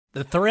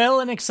The thrill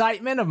and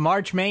excitement of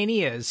March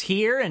Mania is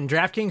here, and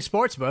DraftKings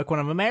Sportsbook, one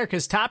of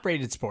America's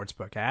top-rated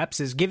sportsbook apps,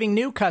 is giving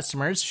new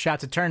customers a shot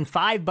to turn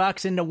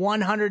 $5 into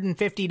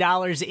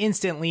 $150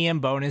 instantly in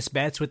bonus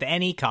bets with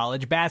any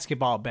college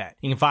basketball bet.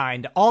 You can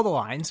find all the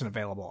lines and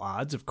available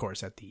odds, of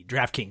course, at the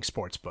DraftKings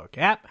Sportsbook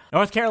app.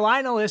 North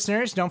Carolina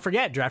listeners, don't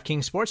forget,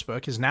 DraftKings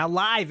Sportsbook is now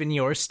live in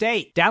your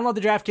state. Download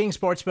the DraftKings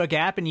Sportsbook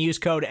app and use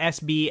code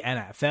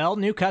SBNFL.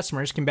 New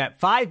customers can bet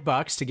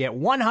 $5 to get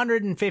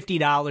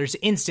 $150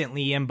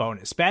 instantly in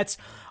bonus bets,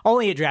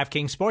 only at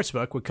DraftKings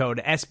Sportsbook with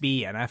code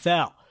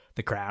SBNFL.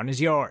 The crown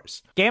is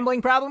yours.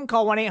 Gambling problem?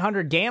 Call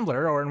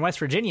 1-800-GAMBLER, or in West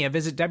Virginia,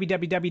 visit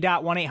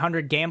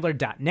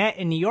www.1800gambler.net.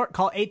 In New York,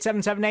 call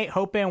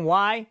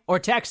 8778-HOPE-NY or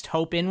text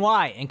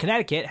HOPE-NY. In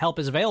Connecticut, help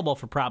is available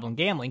for problem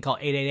gambling. Call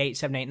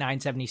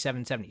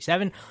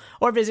 888-789-7777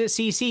 or visit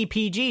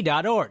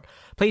ccpg.org.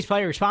 Please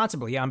play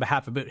responsibly on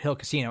behalf of Boot Hill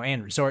Casino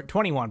and Resort.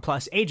 21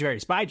 plus, age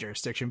varies by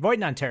jurisdiction. Void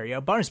in Ontario.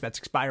 Bonus bets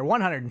expire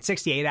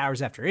 168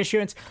 hours after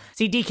issuance.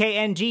 See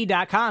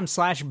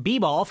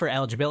dkng.com/bball for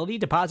eligibility,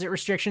 deposit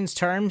restrictions,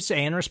 terms,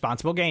 and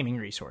responsible gaming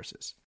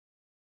resources.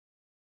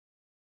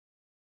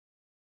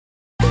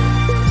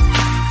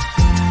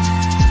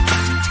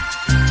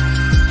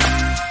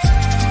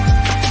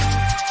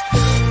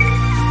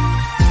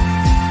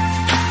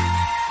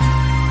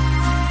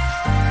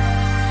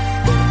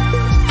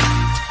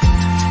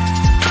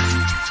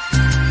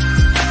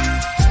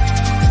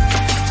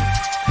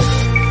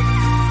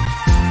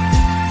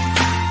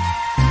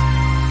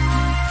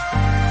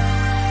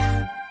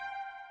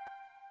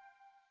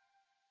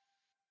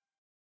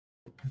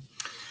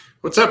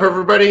 What's up,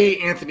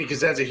 everybody? Anthony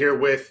Cosenza here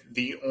with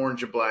the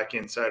Orange and Black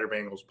Insider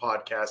Bengals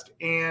podcast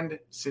and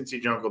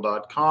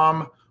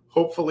CincyJungle.com.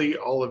 Hopefully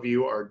all of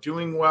you are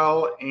doing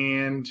well.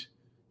 And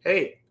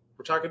hey,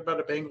 we're talking about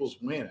a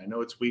Bengals win. I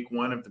know it's week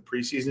one of the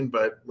preseason,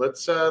 but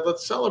let's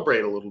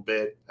celebrate a little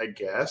bit, I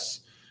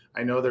guess.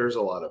 I know there's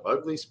a lot of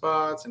ugly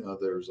spots. I know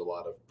there's a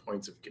lot of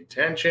points of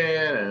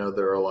contention. I know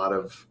there are a lot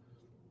of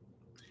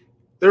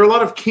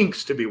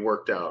kinks to be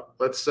worked out.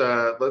 Let's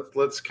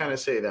kind of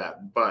say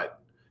that. But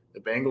the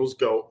Bengals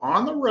go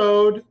on the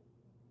road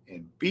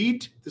and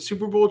beat the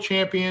Super Bowl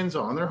champions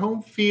on their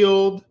home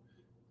field.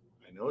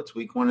 I know it's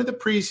week one of the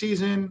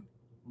preseason,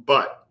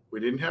 but we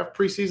didn't have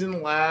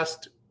preseason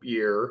last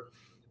year.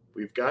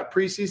 We've got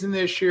preseason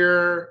this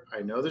year.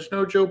 I know there's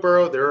no Joe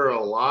Burrow. There are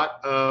a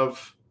lot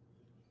of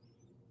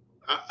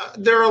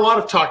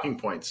talking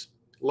points.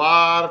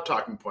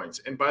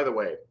 And by the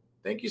way,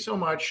 thank you so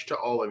much to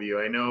all of you.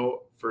 I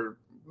know for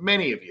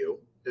many of you,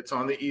 it's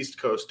on the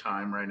East Coast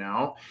time right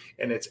now,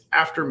 and it's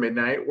after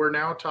midnight. We're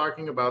now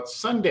talking about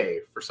Sunday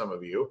for some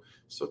of you.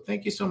 So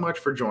thank you so much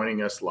for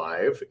joining us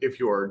live, if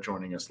you are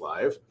joining us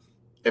live.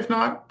 If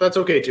not, that's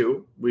okay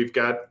too. We've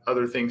got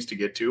other things to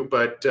get to.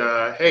 But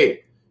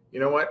hey, you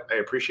know what? I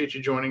appreciate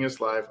you joining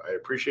us live. I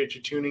appreciate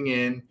you tuning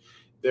in.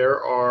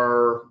 There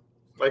are,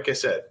 like I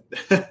said,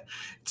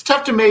 it's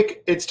tough to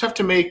make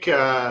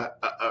a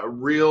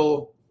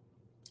real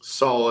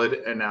solid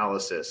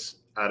analysis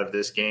out of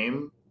this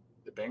game.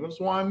 The Bengals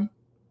won.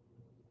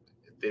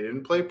 They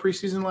didn't play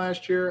preseason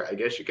last year. I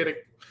guess you got to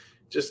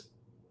just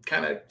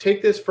kind of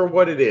take this for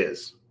what it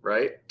is,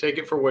 right? Take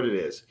it for what it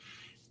is.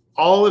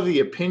 All of the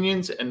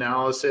opinions,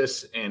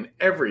 analysis, and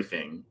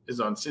everything is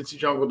on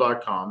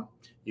CincyJungle.com.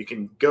 You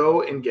can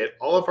go and get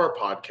all of our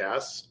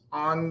podcasts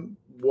on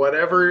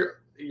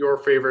whatever your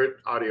favorite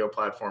audio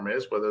platform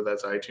is, whether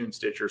that's iTunes,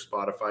 Stitcher,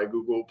 Spotify,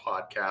 Google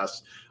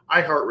Podcasts,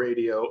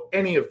 iHeartRadio,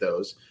 any of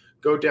those.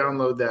 Go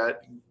download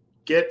that.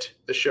 Get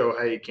the show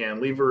how you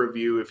can. Leave a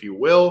review if you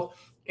will.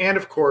 And,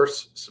 of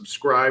course,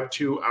 subscribe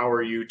to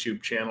our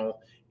YouTube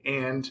channel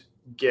and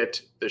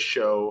get the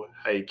show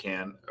how you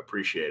can.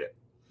 Appreciate it.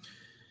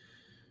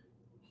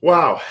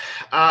 Wow.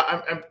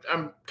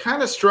 I'm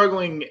kind of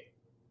struggling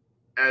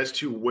as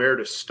to where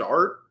to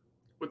start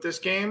with this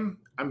game.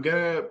 I'm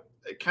going to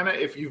kind of,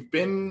 if you've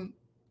been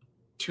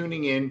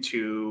tuning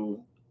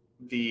into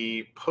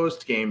the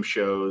post-game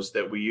shows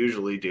that we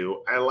usually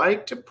do, I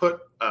like to put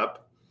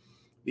up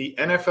the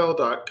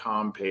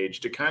NFL.com page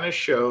to kind of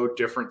show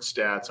different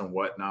stats and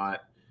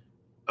whatnot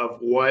of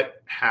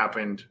what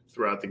happened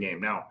throughout the game.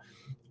 Now,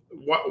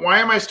 why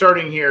am I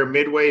starting here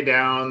midway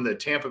down the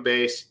Tampa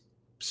Bay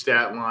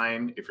stat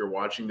line, if you're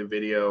watching the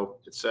video,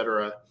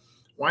 etc.?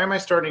 Why am I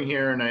starting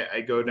here and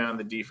I go down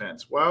the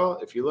defense? Well,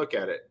 if you look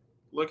at it,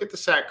 look at the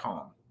sack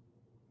column.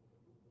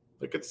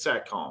 Look at the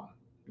sack column.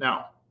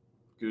 Now,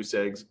 goose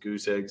eggs,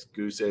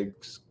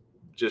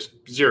 just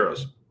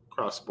zeros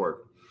across the board.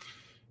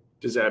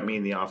 Does that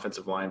mean the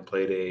offensive line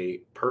played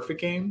a perfect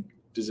game?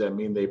 Does that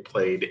mean they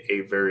played a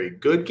very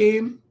good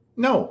game?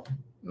 No,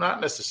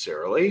 not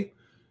necessarily.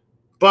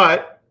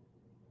 But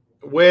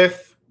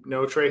with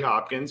no Trey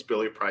Hopkins,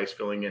 Billy Price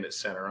filling in at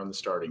center on the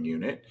starting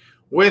unit,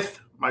 with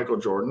Michael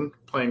Jordan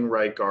playing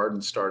right guard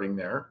and starting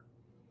there,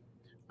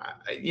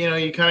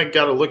 you kind of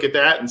got to look at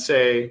that and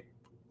say,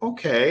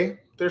 okay,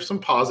 there's some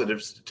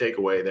positives to take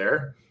away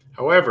there.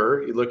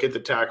 However, you look at the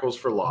tackles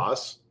for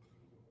loss,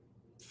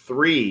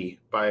 3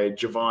 by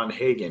Javon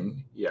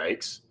Hagan,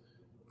 yikes,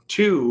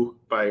 2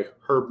 by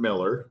Herb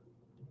Miller,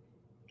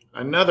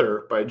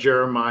 another by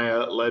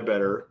Jeremiah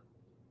Ledbetter.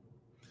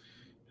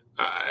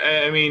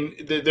 I mean,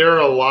 there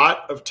are a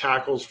lot of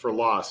tackles for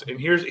loss, and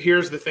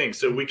here's the thing.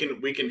 So we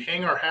can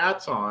hang our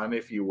hats on,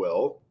 if you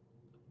will,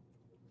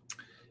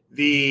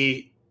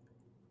 the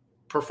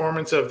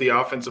performance of the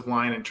offensive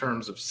line in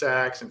terms of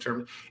sacks, and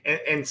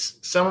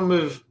some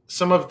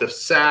of the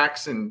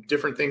sacks and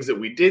different things that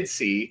we did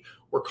see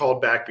were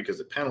called back because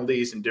of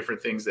penalties and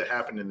different things that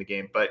happened in the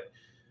game. But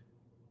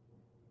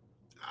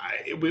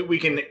we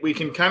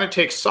can kind of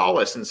take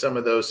solace in some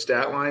of those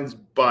stat lines,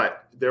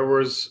 but there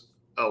was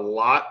a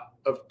lot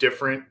of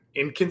different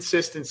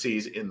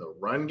inconsistencies in the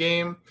run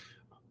game.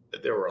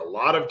 There were a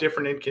lot of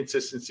different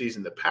inconsistencies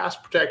in the pass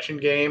protection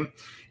game,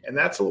 and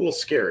that's a little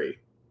scary.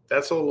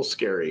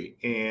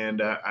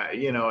 And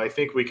I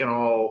think we can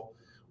all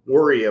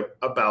worry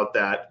about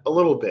that a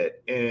little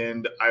bit.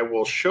 And I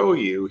will show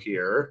you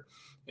here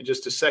in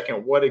just a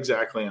second what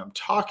exactly I'm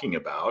talking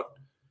about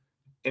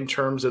in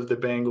terms of the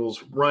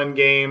Bengals run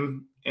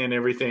game and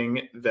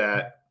everything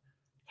that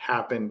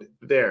happened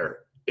there.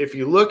 If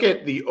you look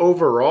at the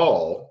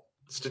overall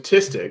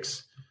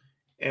statistics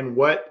and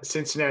what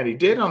Cincinnati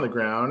did on the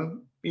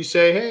ground, you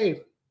say, hey,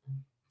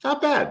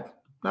 not bad.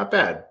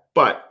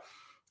 But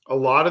a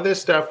lot of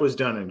this stuff was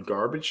done in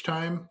garbage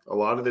time. A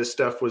lot of this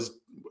stuff was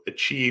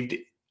achieved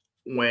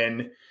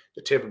when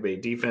the Tampa Bay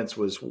defense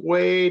was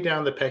way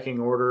down the pecking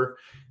order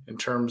in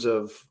terms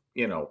of,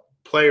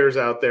 players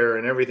out there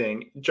and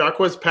everything.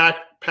 Jacquez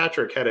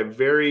Patrick had a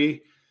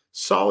very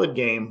solid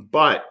game,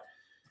 but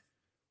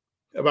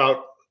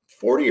about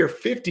 40 or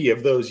 50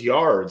 of those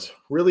yards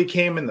really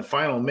came in the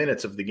final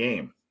minutes of the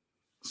game.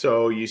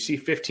 So you see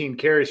 15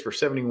 carries for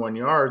 71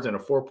 yards and a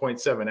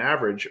 4.7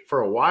 average.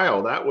 For a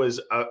while, that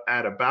was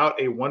at about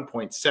a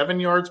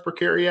 1.7 yards per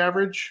carry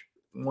average,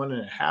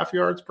 1.5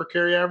 yards per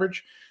carry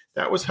average.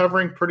 That was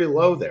hovering pretty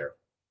low there.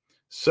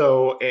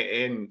 So,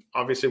 and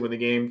obviously when the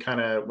game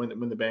when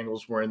the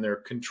Bengals were in their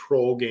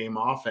control game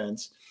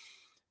offense,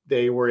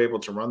 they were able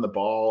to run the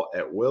ball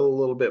at will a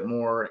little bit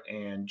more,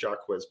 and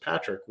Jacquez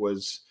Patrick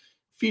was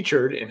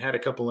featured and had a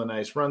couple of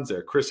nice runs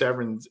there. Chris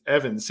Evans,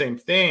 same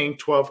thing,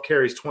 12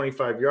 carries,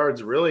 25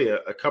 yards, really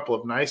a couple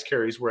of nice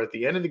carries were at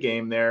the end of the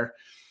game there.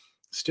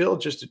 Still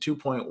just a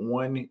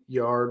 2.1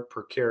 yard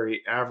per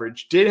carry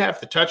average. Did have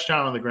the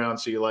touchdown on the ground,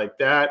 so you like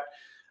that.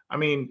 I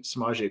mean,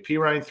 Samaje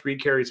Perine, 3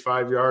 carries,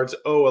 5 yards.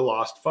 A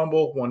lost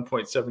fumble,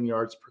 1.7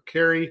 yards per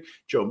carry.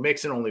 Joe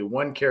Mixon, only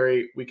 1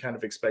 carry. We kind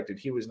of expected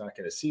he was not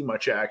going to see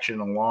much action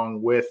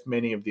along with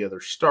many of the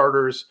other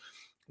starters.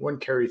 1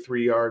 carry,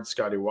 3 yards.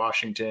 Scotty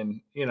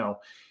Washington,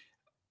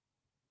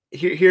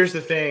 here's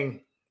the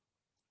thing.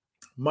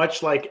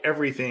 Much like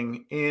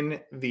everything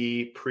in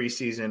the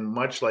preseason,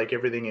 much like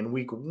everything in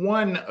week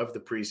 1 of the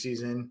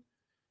preseason,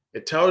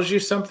 it tells you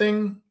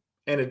something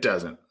and it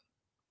doesn't,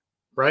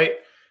 right?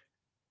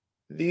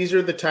 These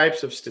are the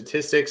types of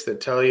statistics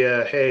that tell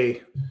you,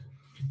 hey,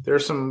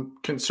 there's some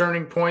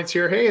concerning points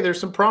here. Hey,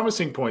 there's some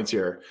promising points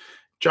here.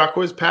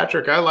 Jacquez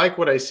Patrick, I like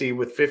what I see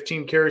with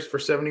 15 carries for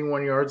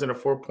 71 yards and a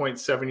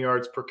 4.7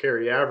 yards per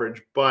carry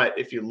average. But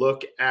if you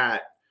look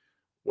at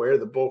where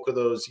the bulk of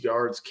those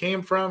yards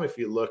came from, if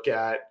you look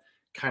at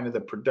kind of the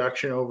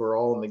production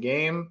overall in the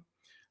game,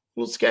 a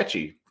little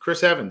sketchy.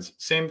 Chris Evans,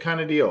 same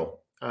kind of deal.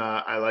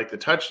 I like the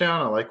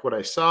touchdown. I like what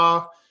I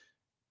saw.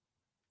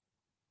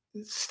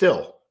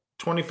 Still,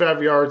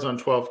 25 yards on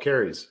 12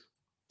 carries,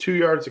 2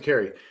 yards a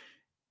carry.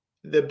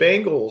 The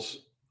Bengals,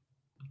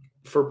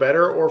 for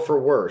better or for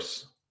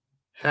worse,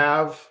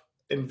 have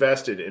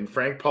invested in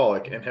Frank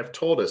Pollock and have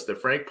told us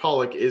that Frank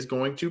Pollock is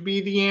going to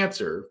be the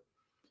answer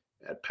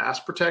at pass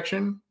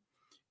protection,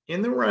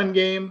 in the run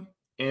game,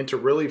 and to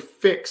really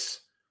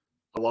fix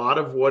a lot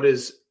of what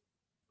is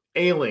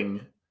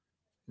ailing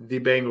the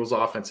Bengals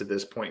offense at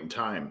this point in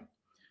time.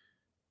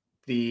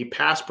 The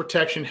pass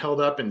protection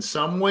held up in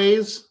some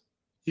ways,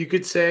 you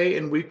could say,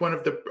 in week 1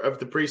 of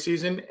the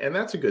preseason, and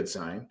that's a good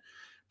sign.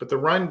 But the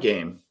run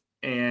game,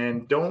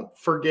 and don't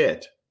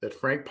forget that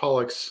Frank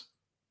Pollock's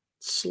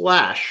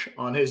slash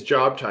on his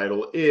job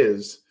title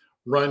is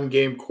run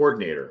game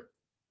coordinator.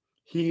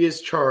 He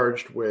is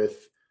charged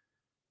with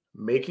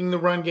making the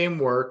run game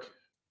work,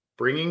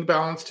 bringing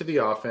balance to the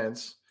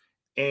offense,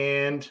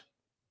 and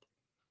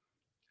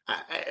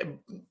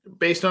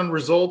based on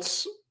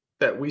results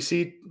that we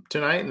see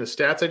tonight and the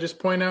stats I just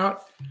point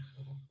out,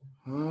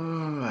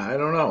 I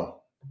don't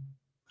know.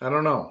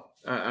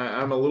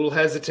 I'm a little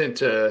hesitant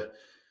to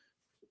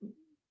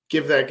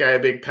give that guy a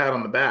big pat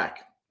on the back.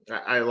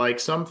 I like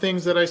some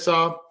things that I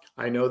saw.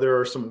 I know there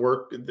are some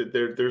work.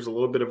 There's a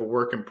little bit of a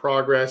work in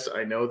progress.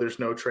 I know there's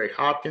no Trey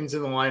Hopkins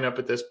in the lineup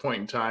at this point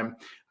in time.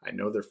 I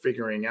know they're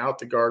figuring out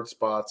the guard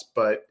spots,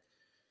 but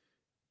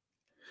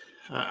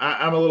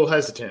I'm a little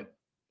hesitant.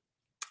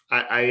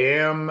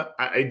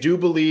 I do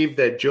believe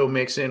that Joe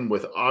Mixon,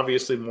 with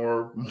obviously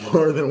more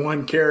than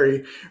 1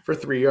 carry for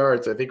 3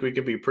 yards, I think we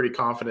could be pretty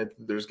confident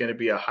that there's going to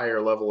be a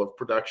higher level of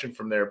production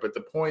from there. But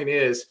the point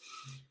is,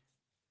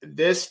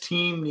 this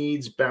team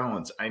needs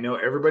balance. I know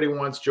everybody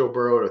wants Joe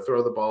Burrow to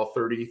throw the ball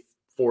 30,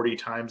 40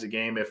 times a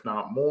game, if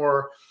not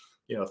more,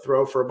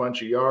 throw for a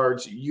bunch of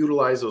yards,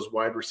 utilize those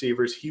wide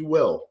receivers. He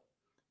will.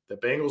 The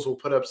Bengals will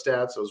put up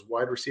stats. Those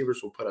wide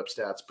receivers will put up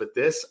stats. But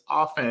this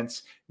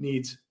offense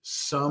needs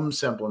some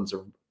semblance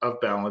of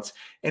balance.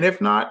 And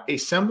if not a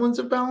semblance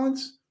of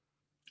balance,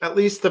 at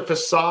least the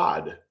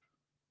facade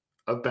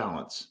of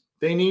balance.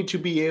 They need to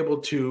be able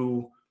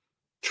to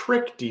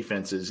trick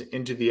defenses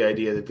into the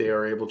idea that they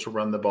are able to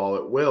run the ball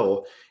at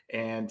will.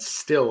 And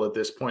still, at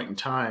this point in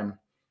time,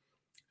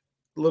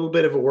 a little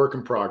bit of a work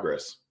in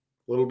progress.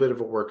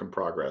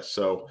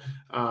 So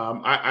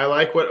I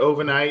like what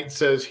Overnight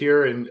says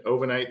here, and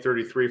Overnight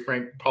 33,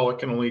 Frank Pollock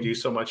can only do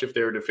so much if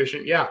they're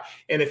deficient. Yeah.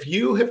 And if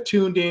you have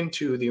tuned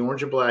into the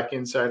Orange and Black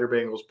Insider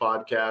Bengals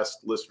podcast,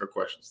 Listener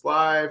Questions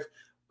Live,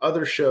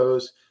 other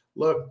shows,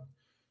 look,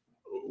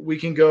 we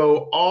can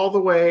go all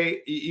the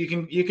way.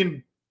 You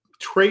can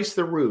trace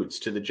the roots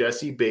to the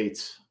Jesse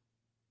Bates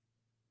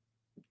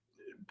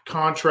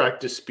contract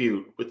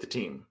dispute with the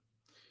team.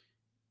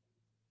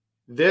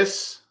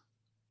 This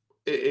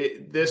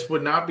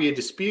would not be a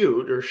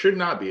dispute, or should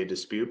not be a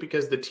dispute,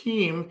 because the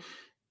team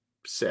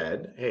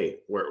said, hey,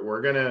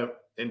 we're going to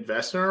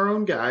invest in our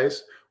own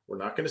guys. We're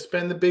not going to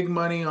spend the big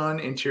money on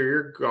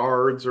interior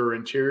guards or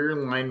interior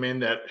linemen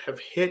that have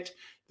hit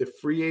the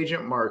free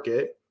agent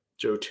market,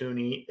 Joe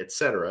Thuney,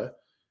 etc.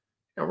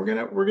 And we're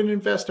going to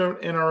invest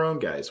in our own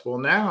guys. Well,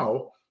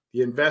 now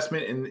the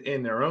investment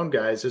in their own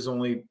guys has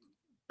only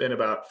been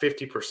about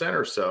 50%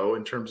 or so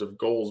in terms of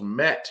goals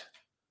met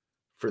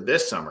for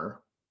this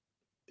summer.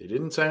 They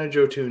didn't sign a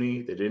Joe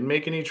Thuney. They didn't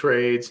make any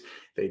trades.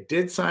 They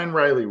did sign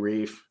Riley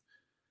Reef.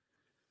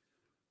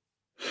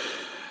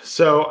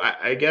 So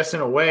I guess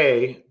in a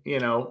way,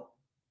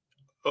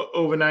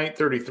 Overnight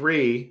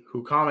 33,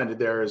 who commented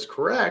there, is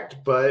correct.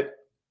 But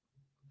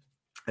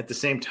at the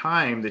same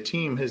time, the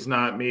team has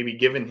not maybe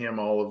given him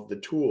all of the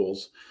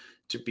tools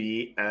to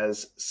be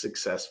as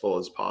successful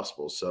as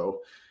possible. So,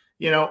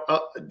 hey,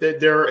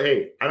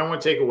 I don't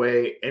want to take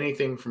away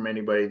anything from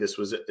anybody. This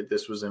was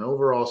an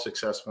overall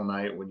successful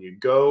night. When you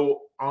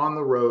go on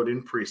the road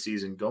in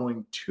preseason,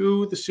 going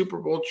to the Super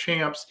Bowl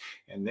champs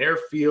and their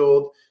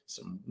field,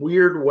 some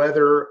weird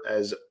weather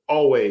as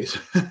always,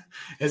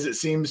 as it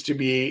seems to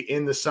be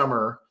in the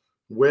summer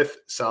with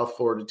South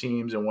Florida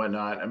teams and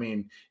whatnot. I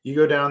mean, you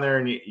go down there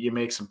and you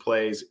make some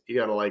plays. You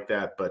got to like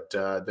that. But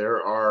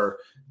there are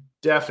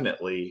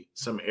definitely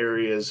some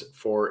areas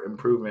for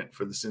improvement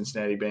for the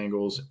Cincinnati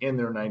Bengals in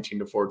their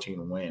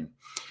 19-14 win.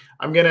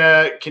 I'm going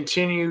to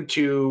continue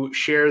to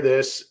share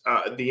this,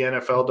 the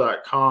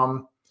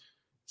NFL.com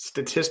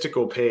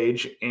statistical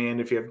page. And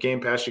if you have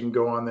Game Pass, you can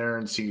go on there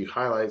and see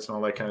highlights and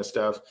all that kind of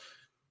stuff.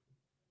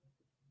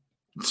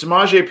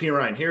 Samaje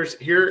Perine.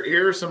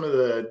 Here are some of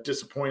the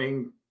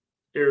disappointing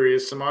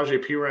areas.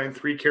 Samaje Perine,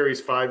 3 carries,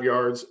 5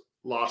 yards,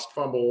 lost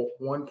fumble,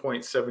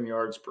 1.7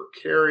 yards per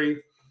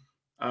carry.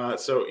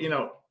 So, you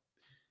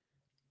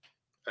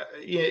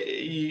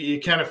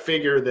kind of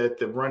figure that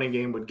the running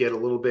game would get a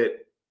little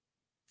bit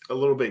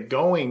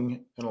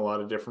going in a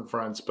lot of different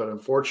fronts, but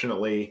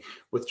unfortunately,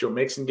 with Joe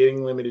Mixon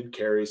getting limited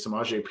carries,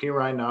 Samaje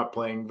Perine not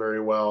playing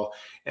very well,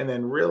 and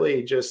then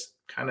really just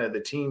kind of the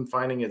team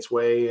finding its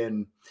way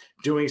and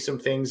doing some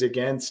things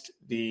against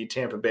the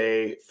Tampa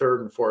Bay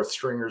 3rd and 4th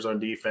stringers on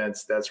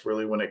defense, that's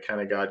really when it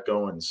kind of got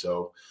going.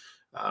 So,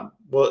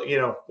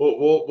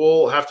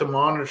 we'll have to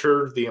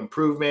monitor the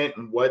improvement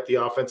and what the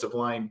offensive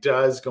line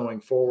does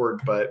going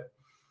forward. But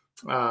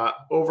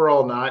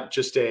overall, not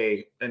just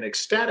an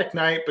ecstatic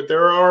night, but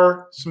there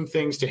are some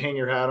things to hang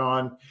your hat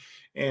on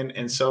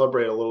and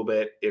celebrate a little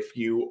bit if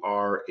you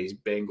are a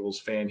Bengals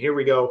fan. Here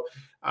we go.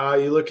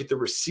 You look at the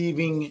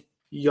receiving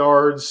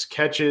yards,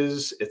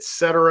 catches,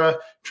 etc.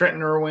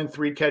 Trenton Irwin,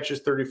 3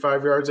 catches,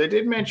 35 yards. I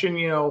did mention,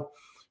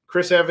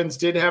 Chris Evans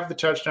did have the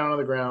touchdown on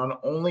the ground,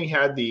 only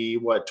had the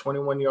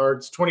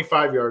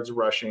 25 yards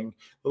rushing,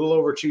 a little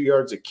over 2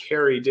 yards a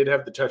carry, did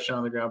have the touchdown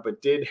on the ground,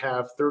 but did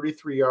have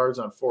 33 yards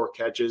on 4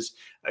 catches,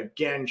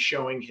 again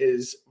showing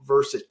his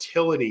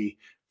versatility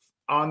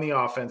on the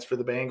offense for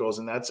the Bengals.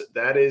 And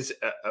that is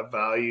a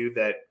value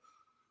that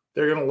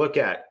they're going to look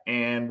at.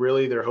 And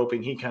really they're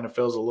hoping he kind of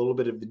fills a little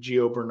bit of the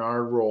Gio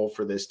Bernard role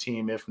for this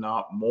team, if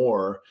not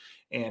more,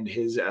 and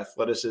his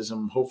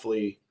athleticism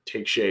hopefully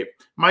take shape.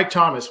 Mike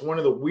Thomas, one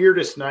of the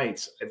weirdest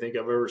nights I think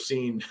I've ever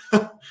seen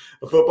a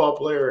football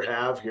player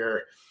have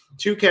here.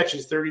 2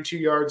 catches, 32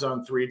 yards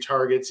on 3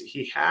 targets.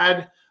 He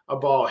had a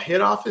ball hit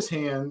off his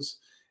hands.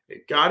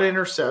 It got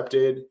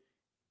intercepted.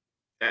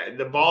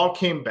 The ball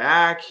came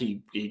back.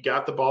 He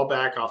got the ball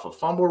back off a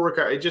fumble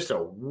recovery. Just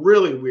a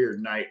really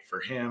weird night for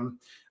him.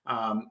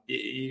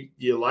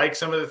 You like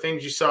some of the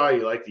things you saw.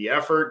 You like the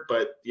effort,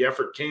 but the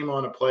effort came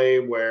on a play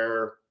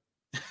where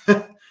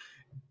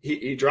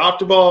he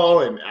dropped a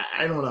ball, and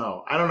I don't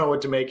know. I don't know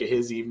what to make of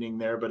his evening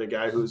there, but a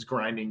guy who's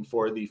grinding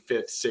for the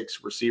 5th,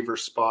 6th receiver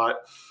spot.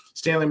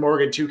 Stanley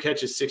Morgan, 2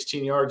 catches,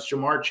 16 yards.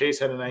 Jamar Chase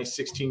had a nice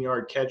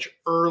 16-yard catch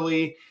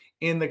early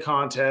in the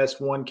contest.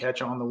 1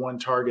 catch on the 1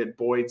 target.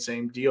 Boyd,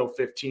 same deal,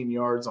 15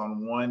 yards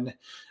on 1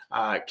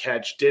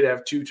 catch, did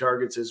have 2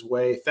 targets his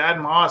way. Thad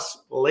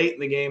Moss, late in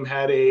the game,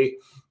 had a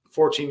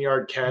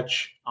 14-yard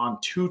catch on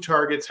 2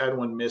 targets, had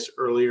one miss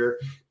earlier.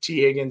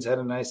 T. Higgins had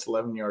a nice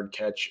 11-yard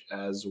catch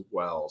as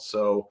well.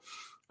 So,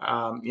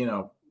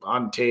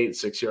 on Tate,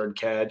 6-yard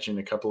catch, and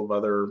a couple of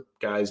other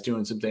guys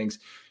doing some things.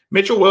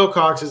 Mitchell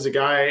Wilcox is a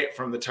guy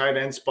from the tight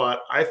end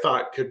spot I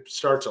thought could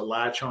start to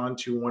latch on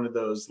to one of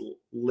those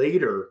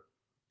later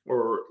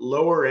or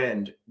lower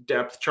end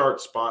depth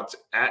chart spots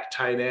at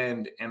tight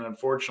end, and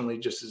unfortunately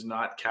just is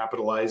not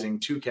capitalizing.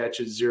 2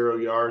 catches, 0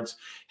 yards.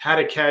 Had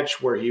a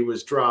catch where he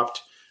was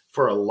dropped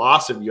for a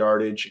loss of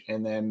yardage,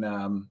 and then,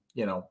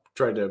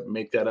 tried to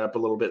make that up a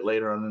little bit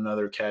later on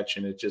another catch,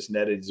 and it just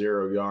netted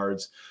 0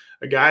 yards.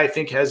 A guy I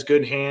think has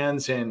good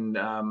hands and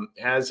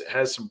has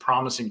some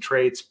promising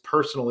traits,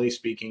 personally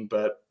speaking,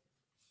 but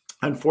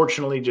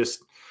unfortunately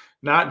just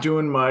not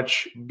doing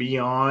much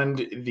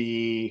beyond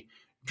the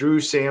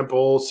Drew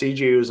Sample, CJ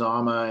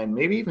Uzama, and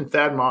maybe even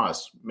Thad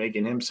Moss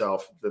making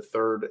himself the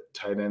 3rd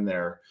tight end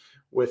there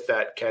with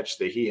that catch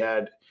that he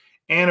had.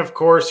 And of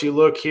course, you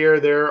look here,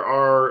 there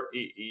are,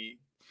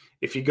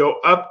 if you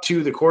go up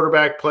to the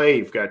quarterback play,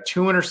 you've got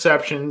 2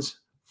 interceptions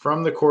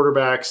from the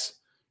quarterbacks,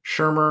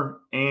 Shermer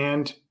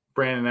and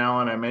Brandon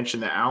Allen. I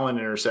mentioned the Allen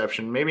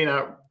interception. Maybe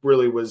not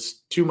really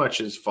was too much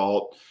his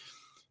fault.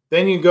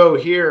 Then you go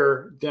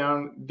here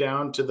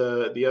down to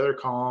the other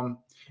column,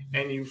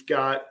 and you've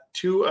got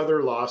 2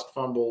 other lost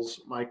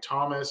fumbles, Mike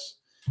Thomas,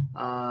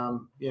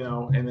 and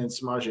then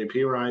Samaje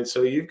Perine.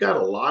 So you've got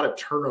a lot of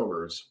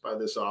turnovers by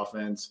this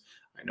offense.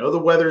 I know the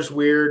weather's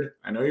weird.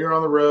 I know you're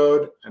on the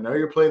road. I know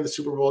you're playing the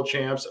Super Bowl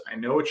champs. I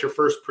know it's your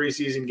first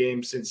preseason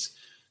game since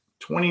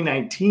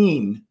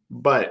 2019,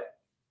 but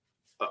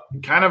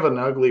kind of an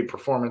ugly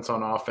performance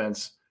on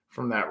offense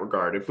from that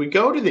regard. If we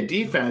go to the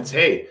defense,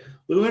 hey,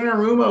 Lou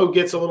Anarumo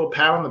gets a little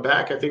pat on the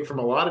back, I think, from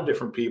a lot of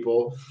different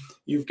people.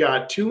 You've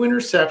got 2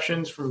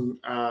 interceptions from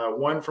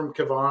one from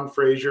Kevon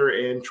Frazier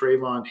and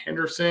Trayvon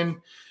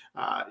Henderson.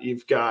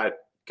 You've got,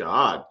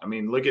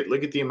 look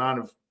at the amount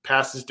of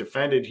passes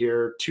defended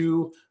here.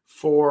 2,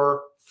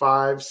 4,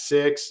 5,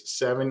 6,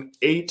 7,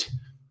 8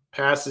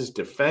 passes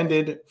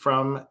defended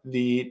from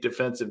the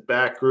defensive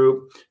back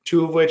group,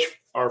 2 of which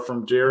are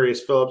from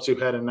Darius Phillips, who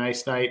had a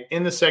nice night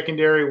in the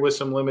secondary with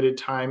some limited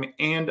time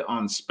and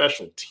on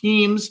special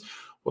teams.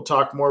 We'll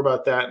talk more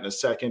about that in a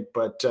second,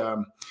 but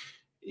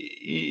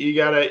you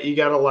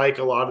gotta like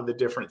a lot of the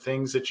different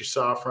things that you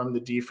saw from the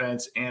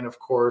defense. And of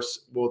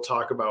course, we'll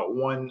talk about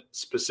one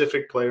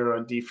specific player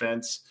on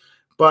defense,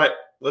 but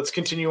let's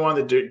continue on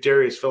the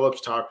Darius Phillips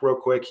talk real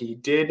quick. He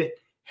did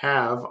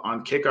have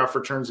on kickoff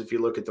returns, if you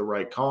look at the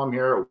right column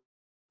here,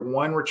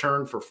 1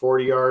 return for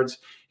 40 yards.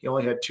 He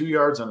only had 2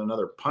 yards on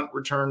another punt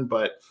return,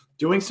 but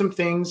doing some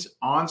things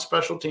on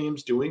special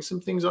teams, doing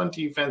some things on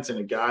defense, and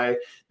a guy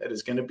that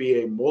is going to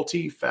be a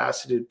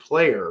multifaceted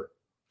player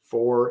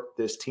for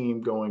this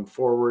team going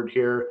forward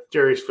here.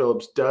 Darius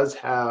Phillips does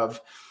have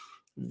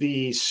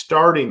the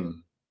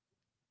starting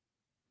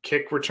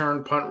kick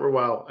return, punt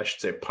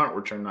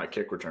return, not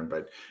kick return,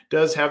 but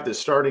does have the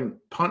starting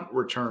punt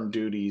return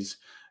duties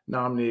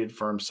nominated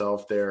for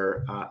himself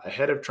there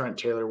ahead of Trent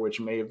Taylor,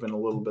 which may have been a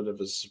little bit of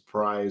a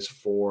surprise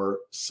for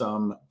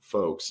some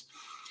folks.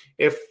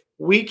 If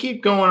we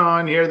keep going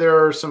on here,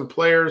 there are some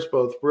players,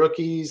 both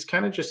rookies,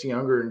 kind of just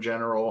younger in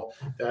general,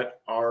 that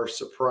are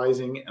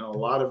surprising in a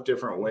lot of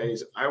different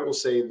ways. I will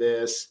say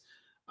this.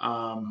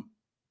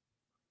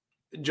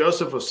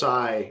 Joseph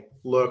Osai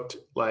looked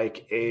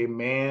like a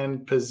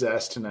man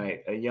possessed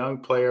tonight, a young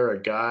player,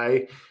 a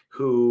guy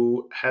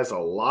who has a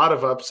lot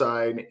of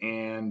upside.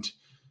 And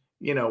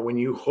when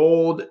you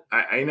hold,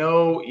 I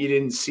know you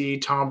didn't see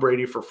Tom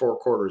Brady for 4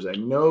 quarters. I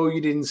know you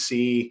didn't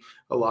see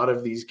a lot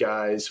of these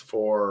guys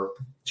for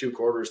 2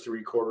 quarters,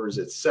 3 quarters,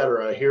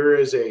 etc. Here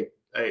is a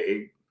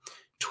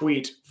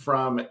tweet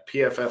from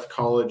PFF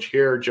College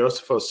here.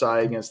 Joseph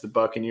Osai against the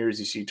Buccaneers.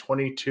 You see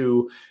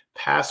 22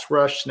 pass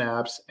rush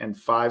snaps and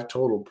 5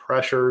 total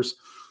pressures.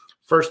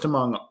 First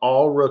among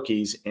all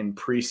rookies in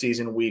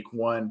preseason week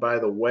 1. By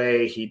the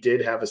way, he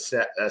did have a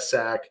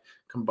sack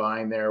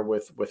combined there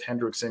with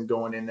Hendrickson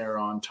going in there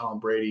on Tom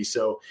Brady.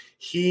 So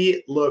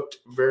he looked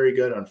very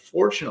good.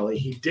 Unfortunately,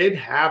 he did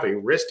have a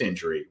wrist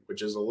injury,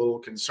 which is a little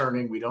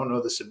concerning. We don't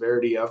know the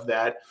severity of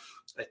that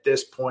at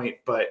this point,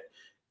 but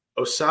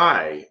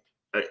Osai,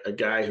 a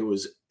guy who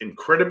is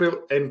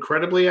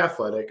incredibly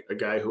athletic, a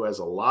guy who has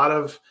a lot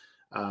of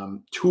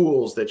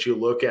tools that you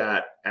look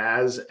at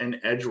as an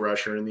edge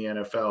rusher in the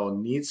NFL,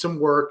 needs some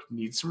work,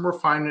 needs some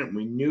refinement.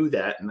 We knew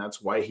that, and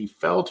that's why he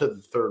fell to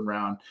the 3rd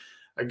round.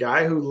 A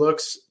guy who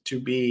looks to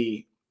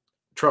be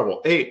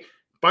trouble. Hey,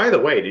 by the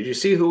way, did you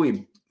see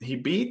who he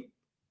beat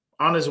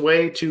on his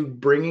way to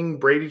bringing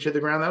Brady to the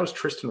ground? That was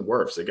Tristan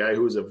Wirfs, a guy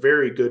who was a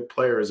very good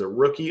player as a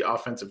rookie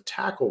offensive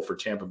tackle for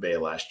Tampa Bay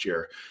last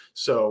year.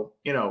 So,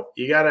 you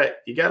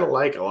gotta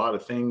like a lot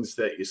of things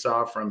that you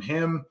saw from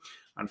him.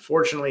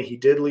 Unfortunately, he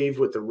did leave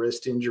with a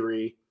wrist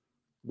injury.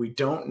 We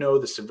don't know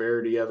the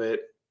severity of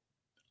it.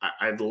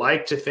 I'd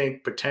like to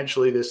think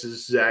potentially this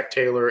is Zach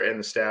Taylor and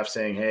the staff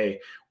saying, hey,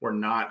 we're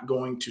not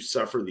going to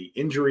suffer the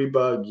injury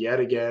bug yet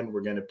again.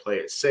 We're going to play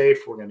it safe.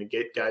 We're going to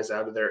get guys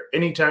out of there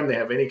anytime they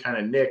have any kind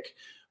of nick,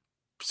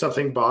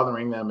 something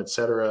bothering them,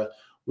 etc.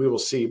 We will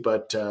see,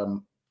 but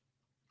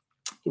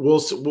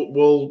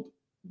we'll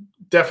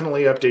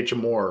definitely update you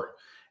more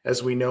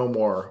as we know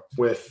more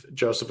with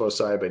Joseph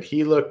Ossai. But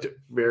he looked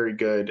very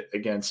good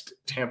against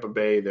Tampa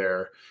Bay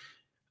there,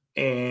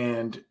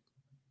 and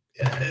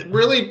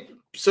really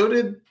so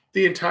did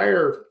the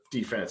entire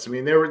defense. I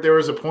mean, there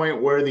was a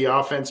point where the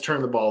offense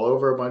turned the ball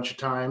over a bunch of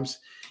times,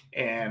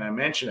 and I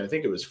mentioned I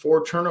think it was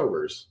 4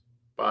 turnovers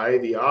by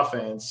the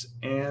offense,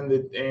 and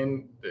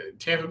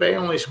Tampa Bay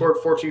only scored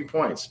 14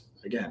 points.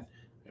 Again,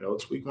 I know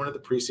it's week 1 of the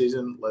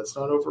preseason. Let's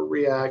not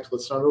overreact.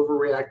 Let's not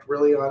overreact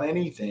really on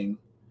anything.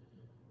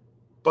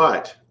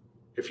 But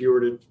if you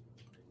were to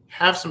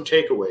have some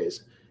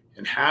takeaways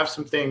and have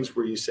some things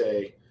where you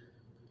say,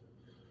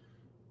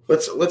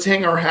 let's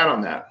hang our hat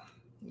on that.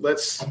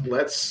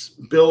 Let's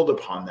build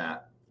upon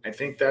that. I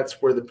think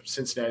that's where the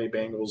Cincinnati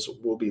Bengals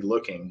will be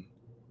looking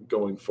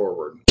going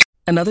forward.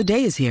 Another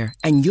day is here,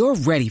 and you're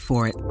ready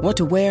for it. What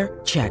to wear?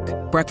 Check.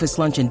 Breakfast,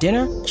 lunch, and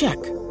dinner? Check.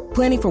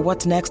 Planning for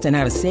what's next and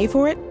how to save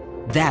for it?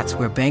 That's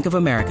where Bank of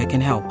America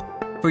can help.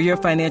 For your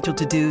financial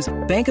to-dos,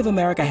 Bank of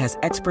America has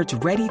experts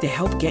ready to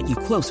help get you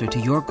closer to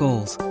your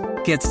goals.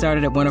 Get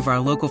started at one of our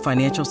local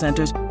financial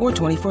centers or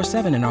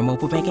 24/7 in our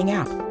mobile banking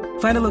app.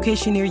 Find a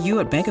location near you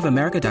at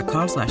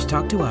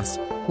bankofamerica.com/talktous.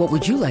 What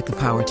would you like the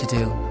power to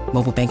do?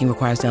 Mobile banking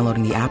requires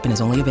downloading the app and is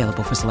only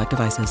available for select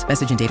devices.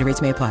 Message and data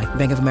rates may apply.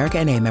 Bank of America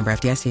N.A., member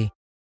FDIC.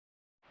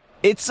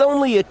 It's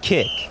only a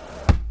kick,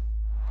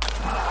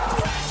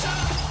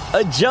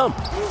 a jump,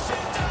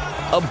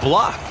 a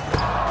block.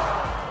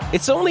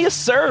 It's only a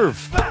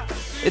serve.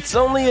 It's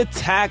only a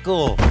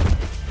tackle,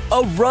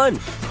 a run.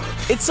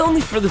 It's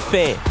only for the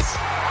fans.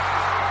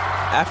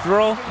 After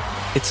all,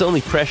 it's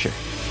only pressure.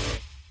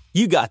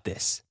 You got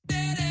this.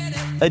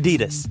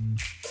 Adidas.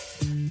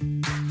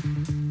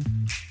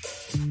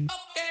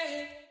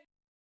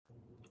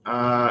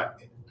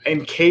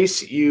 In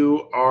case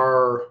you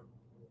are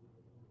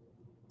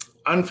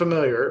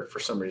unfamiliar for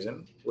some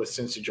reason with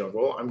Cincy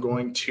Jungle, I'm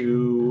going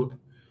to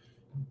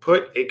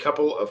put a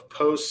couple of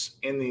posts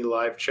in the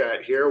live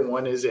chat here.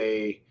 One is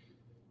a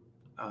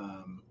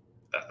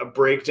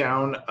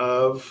breakdown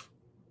of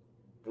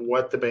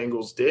what the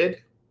Bengals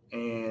did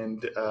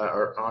and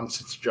are on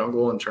Cincy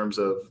Jungle in terms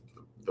of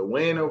the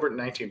win over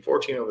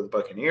 19-14 over the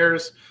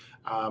Buccaneers.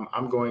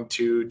 I'm going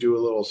to do a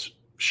little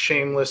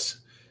shameless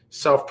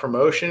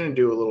self-promotion and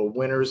do a little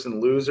winners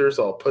and losers.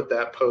 I'll put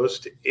that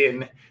post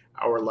in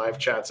our live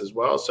chats as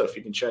well. So if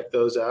you can check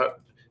those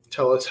out,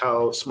 tell us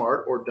how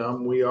smart or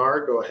dumb we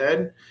are. Go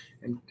ahead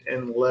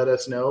and let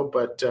us know.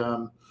 But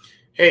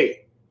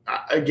hey,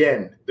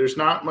 again, there's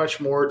not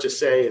much more to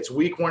say. It's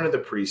week 1 of the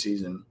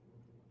preseason.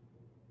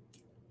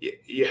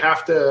 You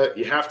have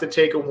to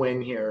take a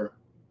win here,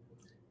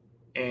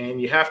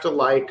 and you have to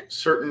like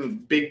certain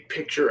big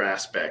picture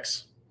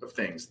aspects of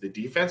things. The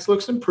defense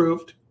looks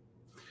improved.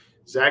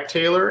 Zach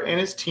Taylor and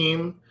his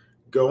team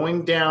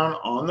going down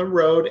on the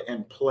road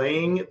and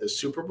playing the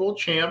Super Bowl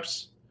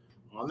champs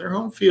on their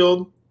home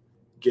field,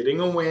 getting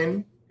a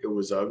win. It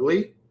was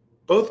ugly.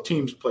 Both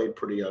teams played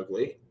pretty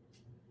ugly.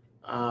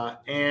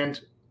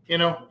 And,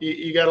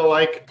 you got to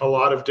like a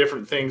lot of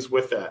different things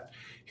with that.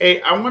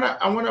 Hey, I want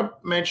to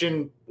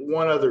mention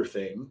one other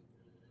thing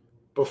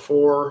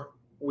before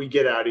we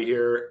get out of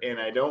here, and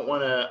I don't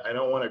want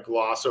to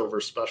gloss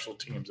over special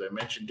teams. I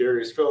mentioned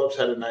Darius Phillips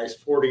had a nice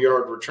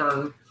 40-yard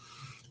return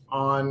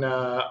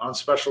on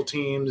special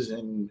teams,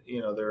 and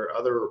there are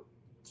other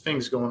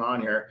things going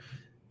on here.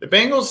 The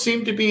Bengals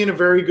seem to be in a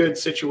very good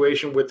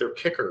situation with their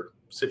kicker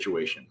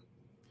situation.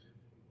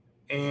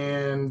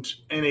 And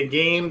in a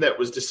game that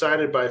was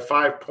decided by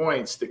 5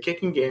 points, the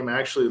kicking game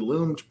actually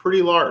loomed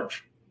pretty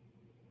large.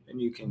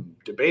 And you can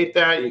debate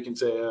that. You can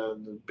say,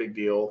 big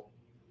deal.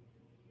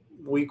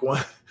 Week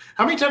 1.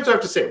 How many times do I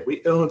have to say it?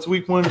 It's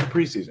week 1 of the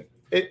preseason.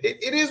 It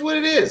is what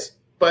it is.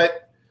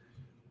 But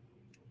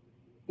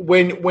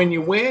when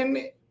you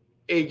win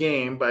a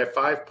game by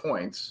 5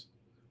 points,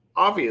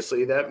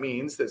 obviously that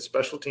means that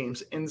special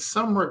teams in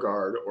some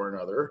regard or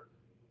another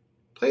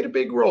played a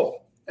big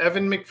role.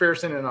 Evan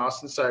McPherson and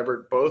Austin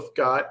Seibert both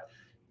got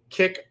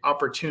kick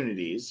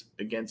opportunities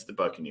against the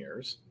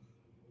Buccaneers.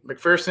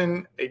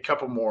 McPherson a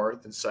couple more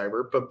than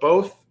Seibert, but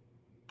both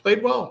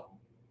played well.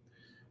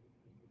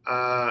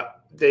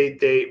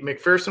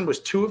 McPherson was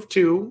 2 of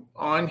 2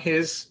 on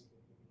his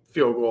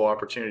field goal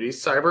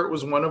opportunities. Seibert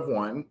was 1 of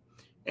 1.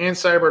 And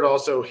Seibert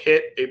also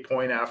hit a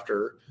point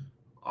after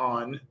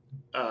on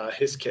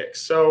his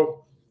kicks.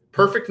 So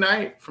perfect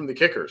night from the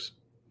kickers.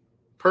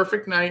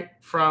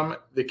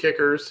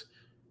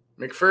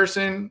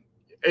 McPherson,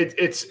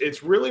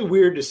 it's really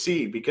weird to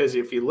see, because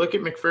if you look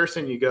at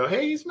McPherson, you go,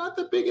 hey, he's not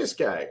the biggest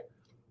guy,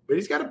 but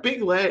he's got a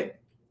big leg.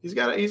 He's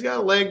got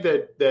a leg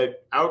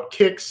that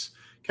outkicks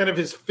kind of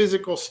his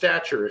physical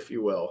stature, if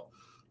you will.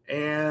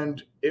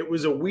 And it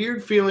was a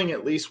weird feeling,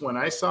 at least when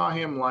I saw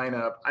him line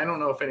up. I don't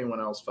know if anyone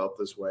else felt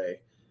this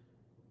way.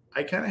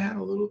 I kind of had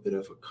a little bit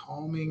of a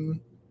calming,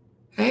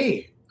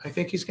 hey, I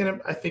think he's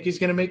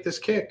gonna make this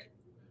kick.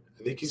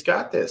 I think he's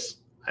got this.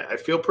 I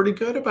feel pretty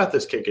good about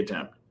this kick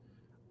attempt.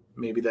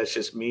 Maybe that's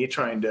just me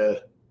trying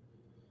to,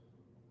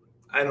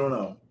 I don't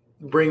know,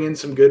 bring in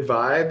some good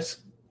vibes.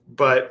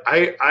 But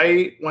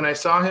I when I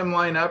saw him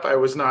line up, I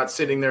was not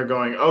sitting there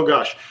going, oh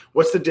gosh,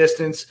 what's the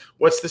distance?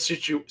 What's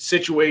the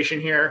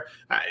situation here?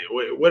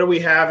 What do we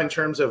have in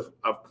terms of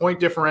point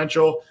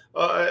differential?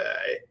 I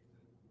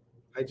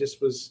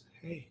just was,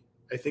 hey,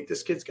 I think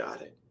this kid's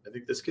got it.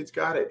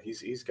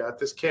 He's got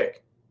this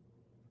kick.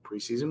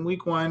 Preseason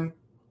week 1,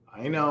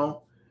 I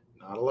know,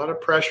 not a lot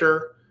of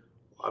pressure.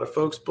 A lot of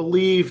folks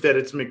believe that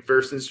it's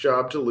McPherson's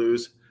job to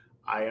lose.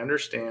 I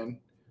understand,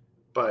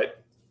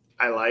 but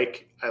I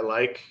like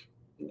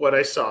what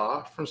I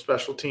saw from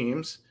special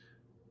teams,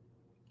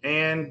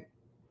 and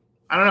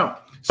I don't know.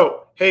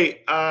 So,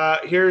 hey,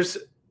 here's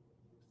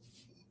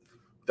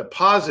the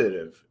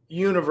positive,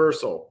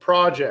 universal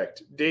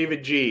project,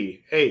 David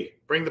G. Hey,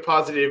 bring the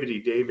positivity,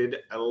 David.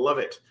 I love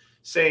it.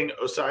 Saying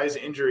Osai's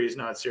injury is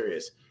not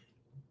serious.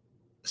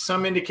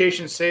 Some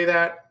indications say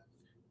that.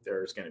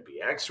 There's going to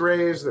be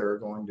x-rays. There are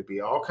going to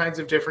be all kinds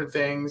of different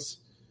things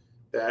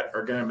that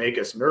are going to make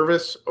us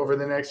nervous over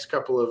the next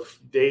couple of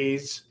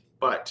days.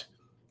 But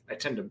I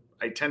tend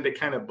to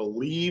kind of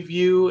believe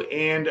you.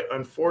 And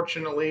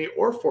unfortunately,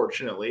 or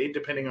fortunately,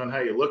 depending on how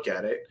you look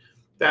at it,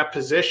 that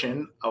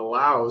position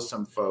allows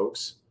some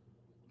folks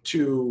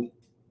to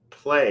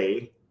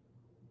play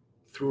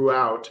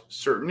throughout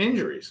certain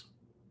injuries.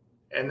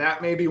 And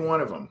that may be one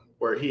of them,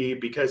 where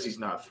because he's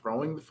not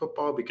throwing the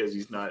football, because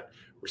he's not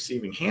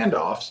receiving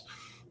handoffs,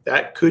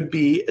 that could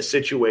be a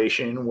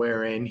situation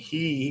wherein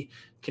he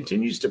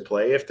continues to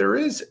play if there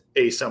is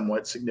a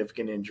somewhat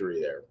significant injury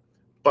there.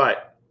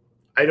 But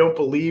I don't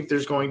believe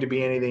there's going to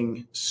be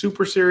anything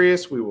super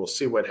serious. We will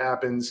see what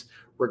happens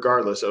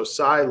regardless.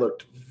 Osai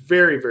looked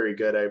very, very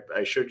good.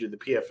 I showed you the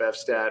PFF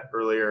stat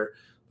earlier.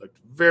 Looked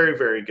very,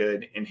 very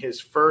good in his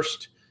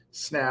first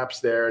snaps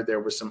there. There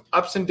were some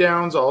ups and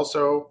downs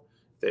also.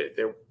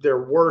 There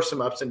were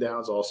some ups and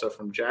downs also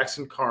from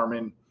Jackson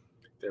Carman.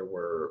 There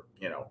were,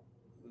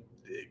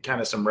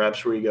 kind of some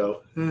reps where you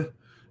go,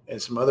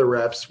 and some other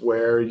reps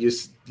where you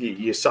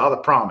saw the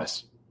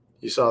promise.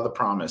 You saw the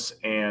promise.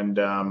 And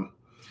I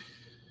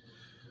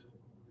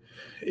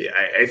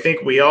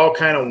think we all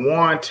kind of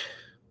want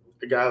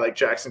a guy like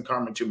Jackson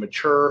Carman to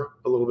mature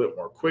a little bit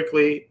more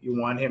quickly. You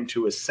want him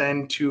to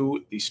ascend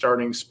to the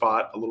starting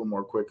spot a little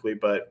more quickly.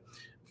 But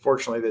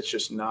fortunately, that's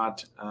just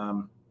not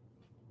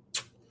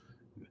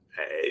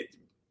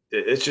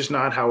it's just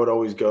not how it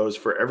always goes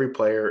for every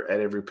player at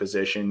every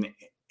position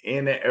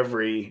in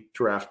every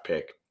draft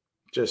pick.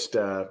 Just,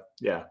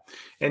 yeah.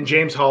 And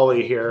James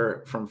Hawley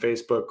here from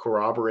Facebook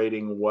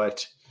corroborating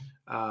what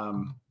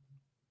some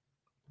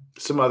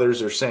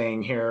others are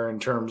saying here in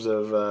terms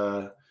of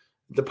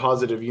the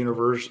positive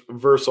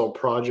universal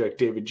project,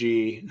 David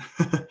G.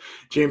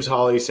 James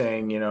Hawley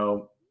saying,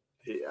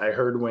 I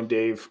heard when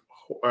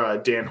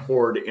Dan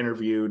Horde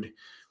interviewed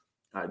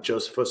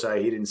Joseph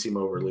Osai, he didn't seem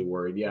overly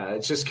worried. Yeah,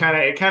 it's just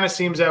it kind of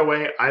seems that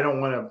way. I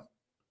don't want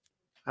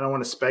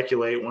to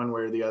speculate one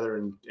way or the other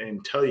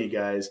and tell you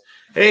guys,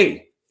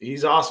 hey,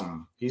 he's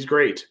awesome, he's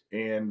great,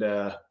 and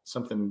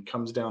something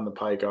comes down the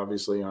pike.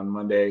 Obviously on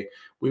Monday,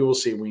 we will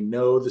see. We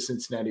know the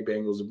Cincinnati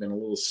Bengals have been a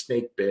little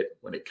snake bit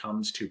when it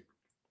comes to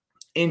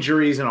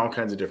injuries and all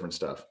kinds of different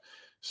stuff.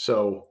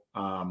 So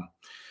I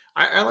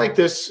like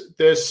this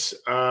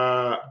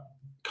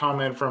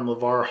comment from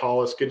LeVar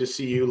Hollis. Good to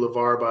see you,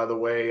 LeVar, by the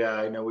way.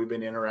 I know we've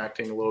been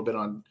interacting a little bit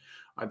on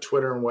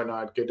Twitter and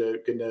whatnot. Good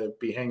to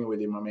be hanging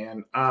with you, my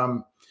man.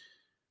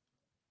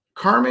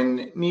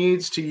 Carman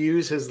needs to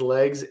use his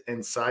legs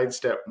and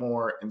sidestep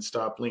more and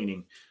stop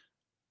leaning.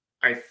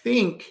 I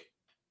think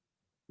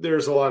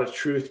there's a lot of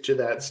truth to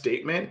that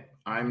statement.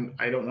 I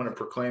don't want to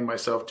proclaim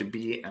myself to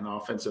be an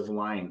offensive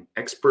line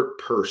expert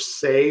per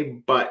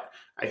se, but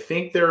I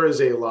think there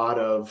is a lot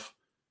of,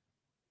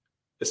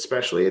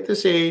 especially at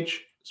this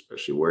age,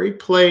 especially where he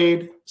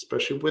played,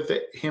 especially with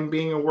him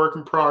being a work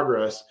in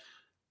progress,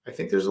 I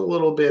think there's a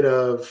little bit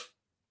of,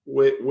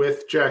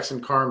 with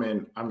Jackson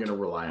Carman, I'm going to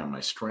rely on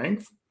my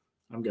strength.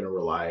 I'm going to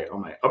rely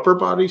on my upper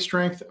body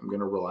strength. I'm going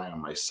to rely on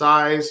my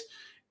size,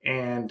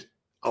 and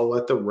I'll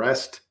let the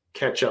rest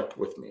catch up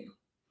with me.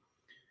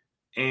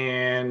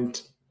 And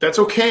that's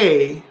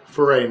okay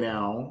for right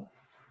now,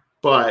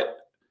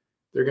 but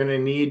they're going to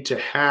need to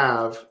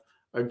have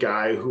a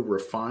guy who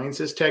refines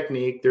his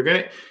technique.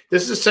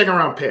 This is a second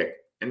round pick,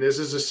 and this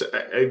is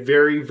a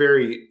very,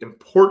 very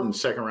important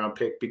second round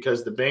pick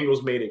because the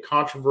Bengals made a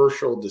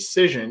controversial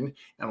decision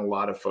in a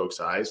lot of folks'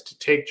 eyes to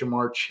take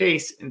Jamar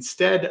Chase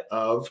instead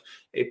of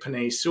a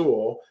Penei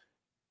Sewell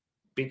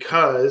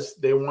because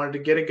they wanted to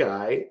get a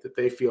guy that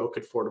they feel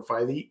could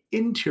fortify the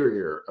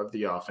interior of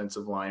the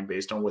offensive line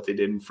based on what they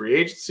did in free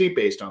agency,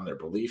 based on their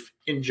belief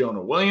in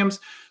Jonah Williams.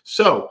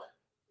 So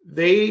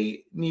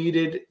they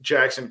needed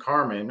Jackson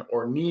Carman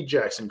or need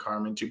Jackson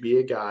Carman to be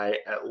a guy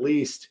at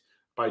least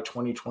by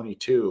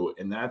 2022.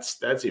 And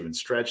that's even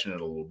stretching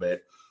it a little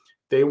bit.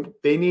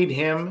 They need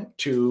him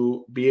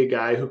to be a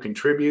guy who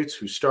contributes,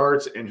 who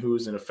starts, and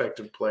who's an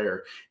effective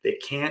player. They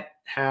can't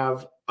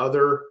have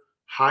other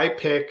high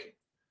pick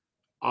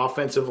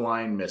offensive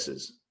line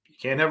misses. You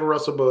can't have a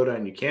Russell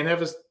Bodine. You can't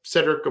have a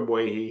Cedric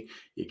Ogbuehi.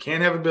 You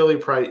can't have a Billy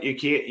Price. You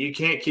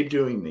can't keep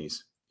doing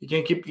these. You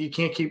can't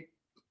keep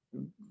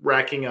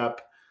racking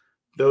up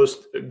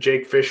those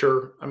Jake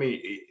Fisher. I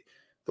mean,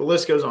 the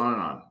list goes on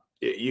and on.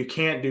 You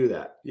can't do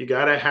that. You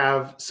got to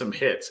have some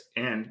hits.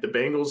 And the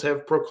Bengals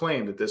have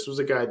proclaimed that this was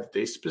a guy that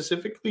they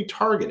specifically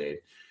targeted.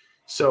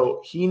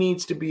 So he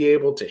needs to be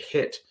able to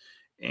hit.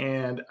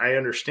 And I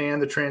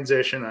understand the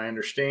transition. I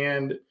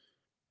understand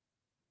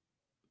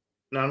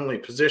not only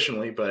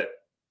positionally, but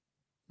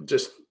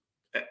just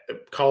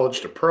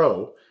college to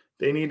pro.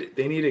 They need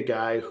a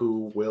guy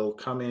who will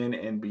come in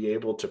and be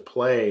able to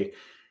play,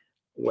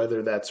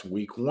 whether that's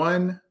week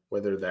one,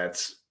 whether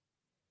that's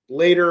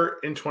later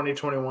in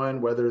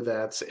 2021, whether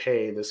that's,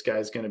 hey, this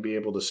guy's going to be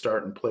able to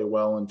start and play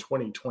well in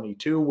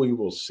 2022, we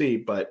will see.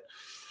 But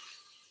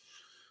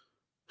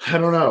I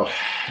don't know.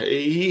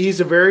 He's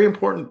a very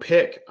important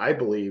pick, I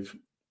believe,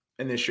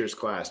 in this year's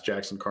class.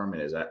 Jackson Carman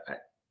is.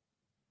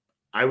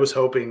 I was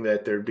hoping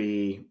that there'd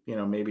be,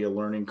 maybe a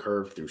learning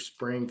curve through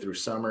spring, through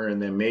summer, and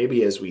then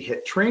maybe as we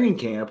hit training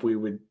camp, we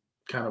would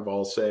kind of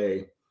all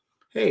say,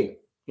 hey,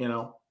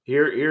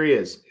 here he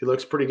is. He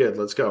looks pretty good.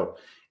 Let's go.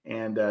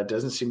 And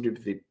doesn't seem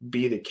to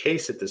be the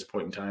case at this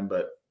point in time,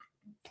 but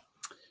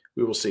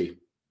we will see.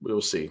 We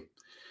will see.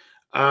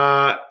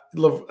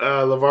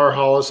 LeVar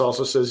Hollis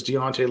also says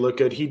Deontay looked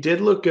good. He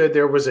did look good.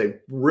 There was a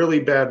really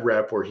bad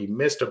rep where he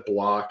missed a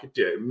block,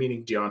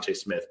 meaning Deontay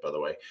Smith, by the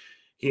way.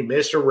 He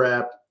missed a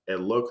rep. It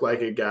looked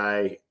like a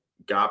guy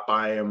got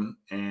by him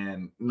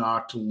and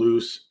knocked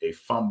loose a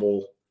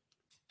fumble.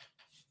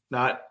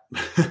 Not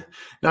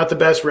the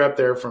best rep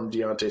there from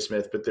Deontay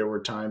Smith, but there were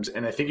times,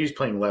 and I think he was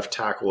playing left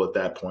tackle at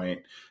that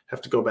point.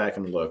 Have to go back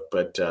and look,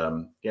 but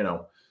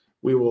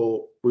we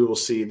will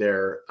see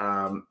there.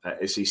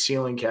 I see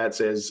Ceiling Cat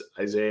says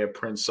Isaiah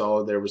Prince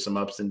solid. There were some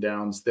ups and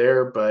downs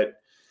there, but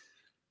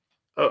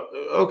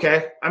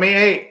okay. I mean,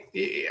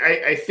 hey,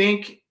 I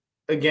think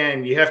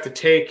again you have to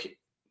take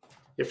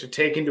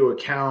into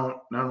account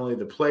not only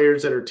the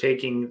players that are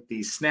taking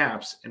these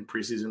snaps in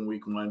preseason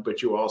week one,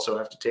 but you also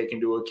have to take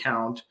into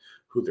account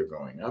who they're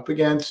going up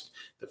against,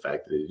 the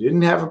fact that they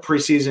didn't have a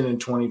preseason in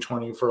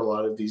 2020 for a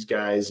lot of these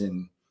guys.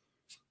 And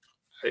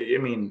I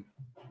mean,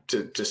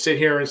 to sit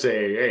here and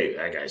say, hey,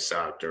 that guy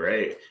sucked, or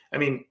hey, I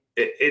mean,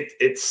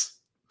 it's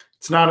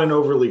not an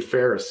overly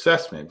fair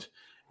assessment.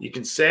 You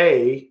can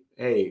say,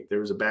 hey, there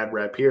was a bad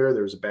rep here,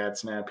 there was a bad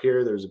snap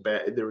here,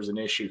 there was an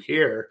issue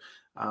here.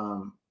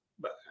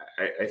 But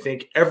I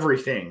think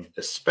everything,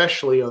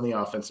 especially on the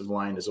offensive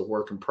line, is a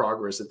work in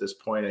progress at this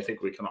point. I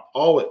think we can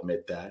all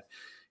admit that.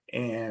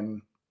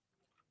 And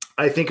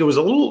I think it was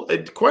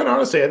quite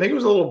honestly, I think it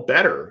was a little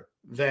better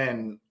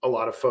than a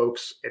lot of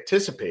folks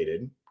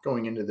anticipated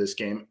going into this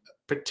game,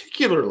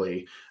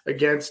 particularly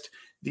against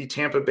the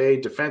Tampa Bay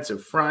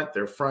defensive front,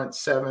 their front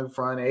seven,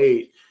 front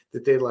eight,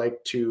 that they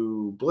like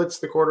to blitz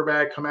the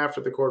quarterback, come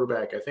after the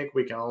quarterback. I think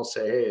we can all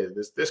say, hey,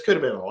 this could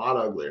have been a lot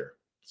uglier.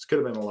 This could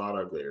have been a lot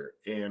uglier,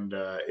 and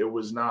it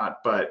was not.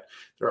 But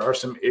there are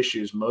some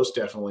issues, most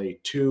definitely,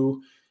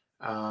 to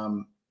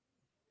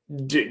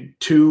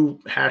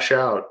hash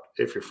out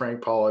if you're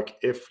Frank Pollock,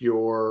 if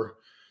you're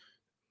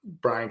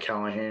Brian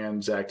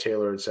Callahan, Zach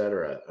Taylor,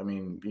 etc. I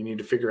mean, you need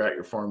to figure out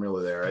your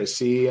formula there. I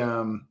see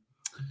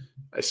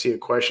a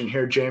question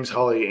here. James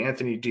Hawley,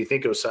 Anthony, do you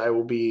think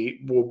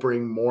Osai will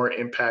bring more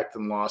impact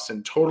than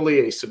Lawson? Totally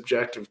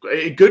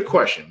a good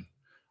question.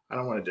 I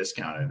don't want to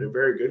discount it. A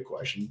very good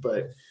question,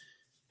 but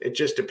it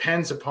just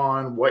depends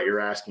upon what you're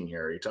asking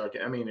here. Are you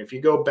talking? I mean, if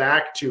you go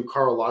back to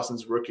Carl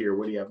Lawson's rookie year,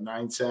 would he have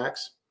 9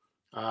 sacks?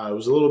 It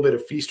was a little bit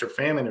of feast or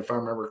famine, if I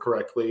remember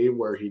correctly,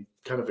 where he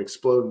kind of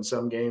exploded in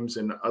some games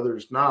and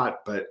others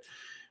not, but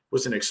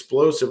was an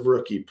explosive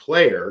rookie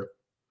player.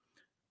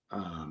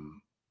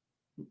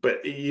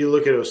 But you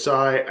look at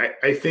Osai,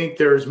 I think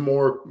there's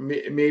more,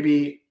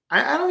 maybe,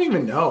 I don't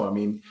even know. I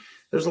mean,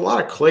 there's a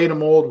lot of clay to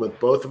mold with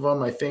both of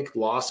them. I think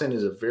Lawson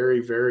is a very,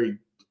 very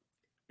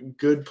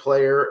good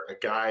player, a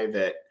guy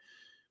that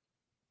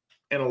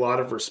in a lot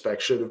of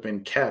respects should have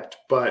been kept.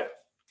 But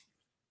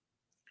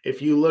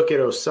if you look at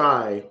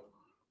Osai,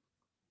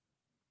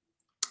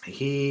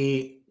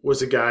 he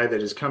was a guy that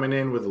is coming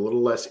in with a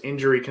little less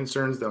injury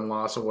concerns than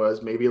Lawson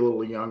was, maybe a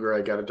little younger.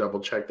 I got to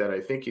double check that. I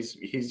think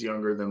he's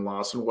younger than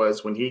Lawson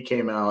was when he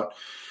came out,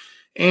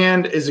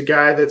 and is a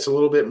guy that's a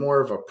little bit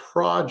more of a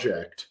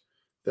project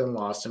than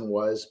Lawson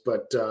was.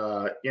 But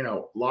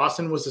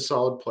Lawson was a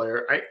solid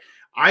player.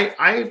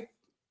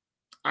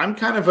 I'm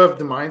kind of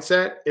the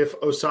mindset, if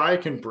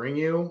Osai can bring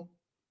you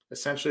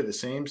essentially the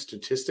same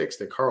statistics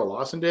that Carl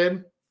Lawson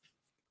did,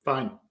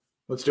 fine,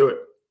 let's do it.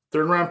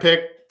 3rd round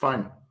pick,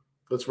 fine.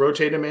 Let's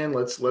rotate him in.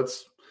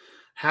 Let's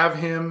have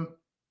him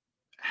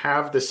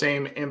have the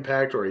same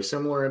impact or a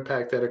similar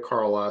impact that a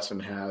Carl Lawson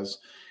has.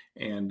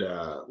 And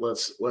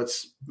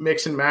let's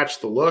mix and match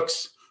the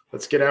looks.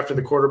 Let's get after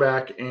the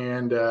quarterback.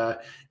 And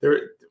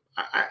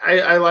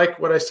I like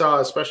what I saw,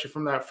 especially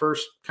from that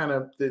first kind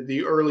of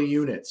the early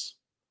units.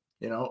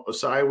 You know,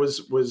 Osai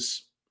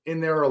was in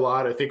there a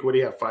lot. I think, what do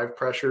you have, 5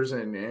 pressures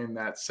and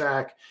that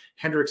sack.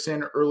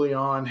 Hendrickson early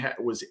on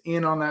was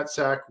in on that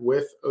sack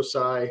with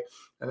Osai.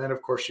 And then,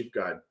 of course, you've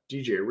got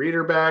DJ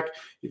Reader back.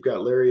 You've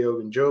got Larry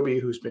Ogunjobi,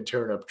 who's been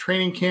tearing up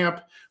training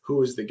camp,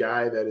 who is the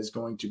guy that is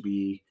going to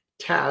be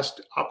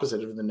tasked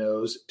opposite of the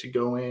nose to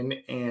go in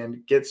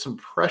and get some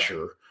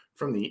pressure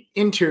from the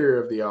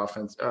interior of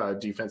the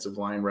defensive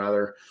line,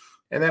 rather.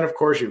 And then, of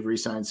course, you've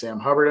re-signed Sam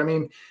Hubbard. I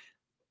mean,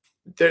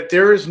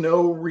 there is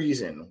no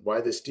reason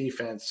why this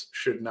defense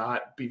should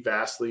not be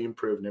vastly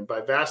improved. And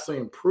by vastly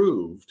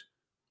improved,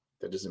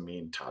 that doesn't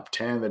mean top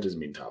 10. That doesn't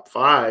mean top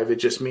 5. It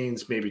just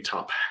means maybe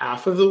top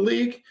half of the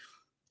league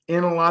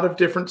in a lot of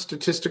different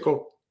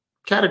statistical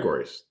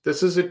categories.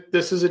 This is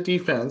a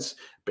defense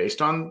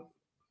based on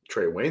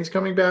Trey Wayne's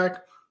coming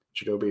back,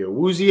 Chidobe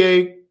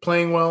Awuzie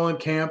playing well in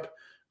camp,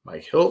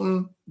 Mike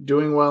Hilton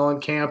doing well in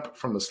camp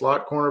from the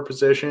slot corner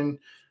position,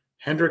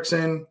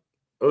 Hendrickson,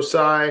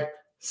 Osai,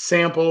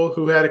 Sample,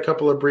 who had a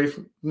couple of brief,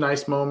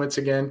 nice moments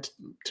again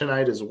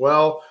tonight as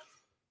well.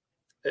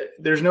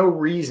 There's no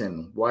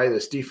reason why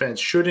this defense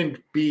shouldn't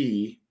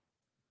be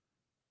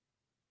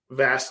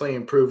vastly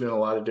improved in a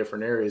lot of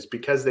different areas,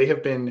 because they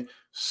have been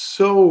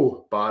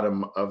so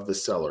bottom of the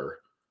cellar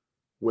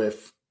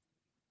with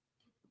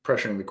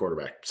pressuring the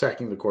quarterback,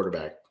 sacking the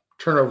quarterback,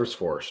 turnovers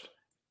forced,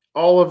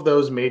 all of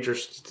those major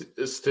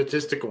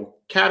statistical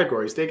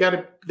categories. They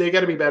got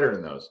to be better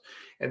in those.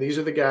 And these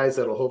are the guys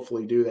that will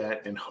hopefully do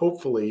that and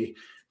hopefully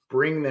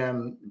bring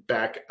them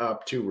back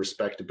up to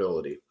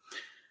respectability.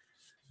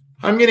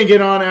 I'm going to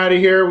get on out of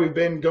here. We've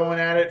been going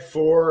at it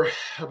for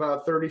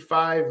about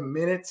 35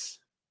 minutes.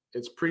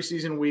 It's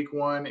preseason week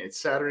 1. It's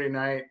Saturday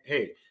night.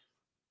 Hey,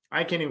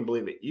 I can't even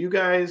believe it. You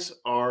guys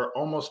are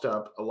almost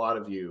up, a lot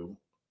of you,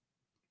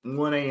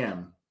 1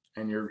 a.m.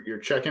 and you're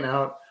checking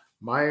out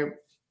my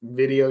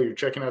video. You're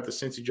checking out the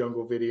Cincy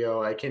Jungle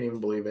video. I can't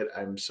even believe it.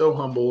 I'm so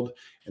humbled,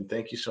 and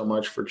thank you so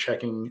much for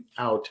checking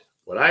out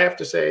what I have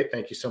to say.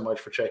 Thank you so much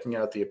for checking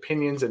out the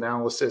opinions,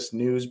 analysis,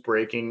 news,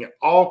 breaking,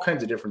 all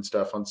kinds of different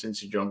stuff on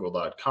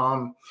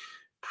cincyjungle.com.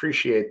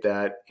 Appreciate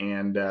that.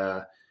 And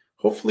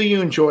hopefully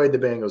you enjoyed the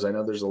Bengals. I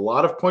know there's a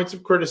lot of points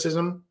of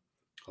criticism,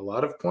 a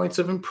lot of points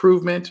of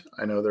improvement.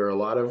 I know there are a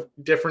lot of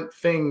different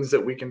things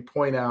that we can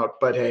point out,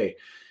 but hey,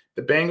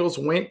 the Bengals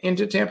went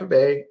into Tampa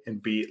Bay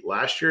and beat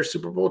last year's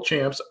Super Bowl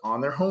champs on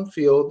their home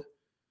field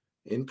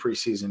in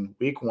preseason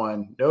week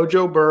 1. No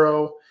Joe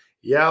Burrow.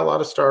 Yeah, a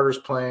lot of starters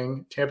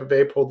playing. Tampa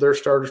Bay pulled their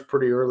starters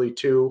pretty early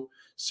too.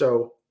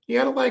 So you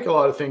got to like a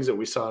lot of things that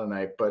we saw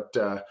tonight. But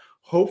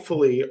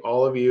hopefully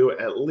all of you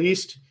at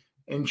least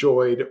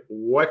enjoyed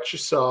what you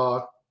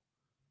saw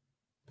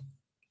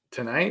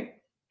tonight,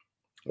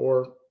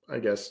 or I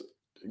guess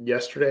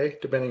yesterday,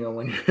 depending on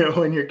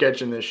when you're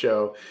catching this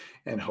show.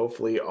 And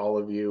hopefully all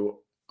of you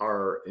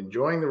are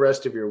enjoying the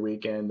rest of your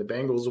weekend. The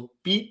Bengals will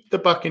beat the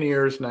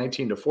Buccaneers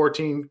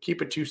 19-14.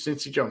 Keep it to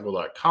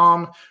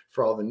cincyjungle.com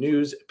for all the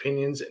news,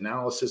 opinions,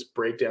 analysis,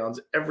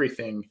 breakdowns,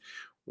 everything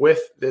with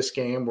this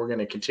game. We're going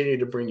to continue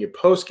to bring you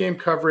post-game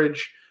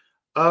coverage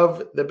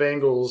of the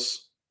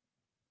Bengals,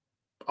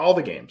 all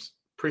the games,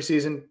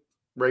 preseason,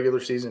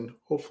 regular season,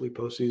 hopefully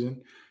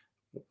postseason,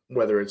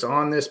 whether it's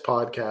on this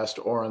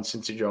podcast or on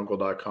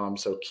cincyjungle.com.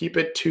 So keep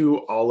it to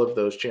all of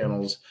those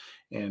channels.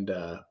 And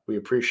we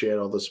appreciate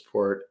all the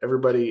support.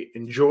 Everybody,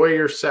 enjoy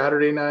your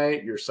Saturday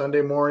night, your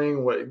Sunday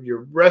morning,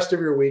 your rest of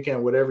your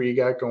weekend, whatever you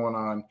got going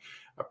on.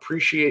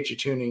 Appreciate you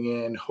tuning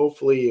in.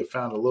 Hopefully you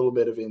found a little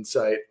bit of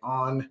insight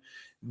on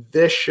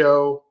this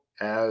show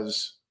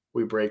as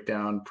we break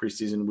down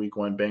preseason week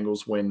 1.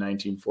 Bengals win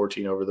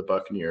 19-14 over the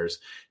Buccaneers.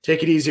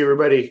 Take it easy,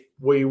 everybody.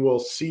 We will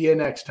see you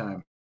next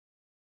time.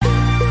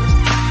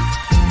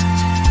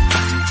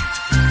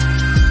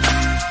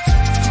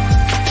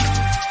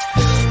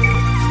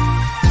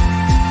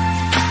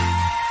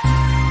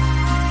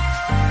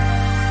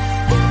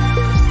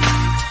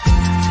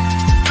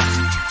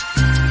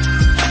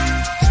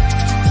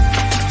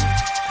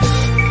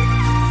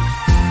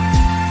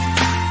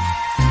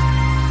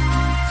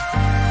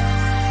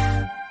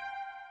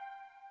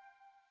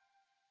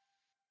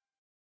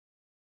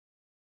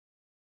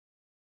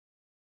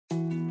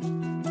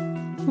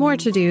 More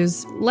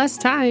to-dos, less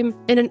time,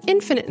 and an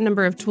infinite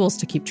number of tools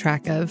to keep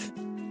track of.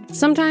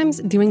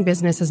 Sometimes doing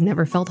business has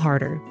never felt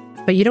harder,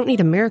 but you don't need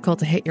a miracle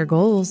to hit your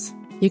goals.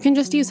 You can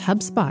just use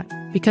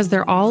HubSpot, because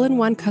their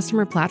all-in-one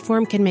customer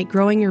platform can make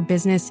growing your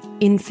business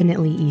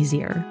infinitely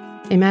easier.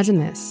 Imagine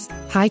this: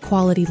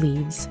 high-quality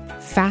leads,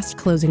 fast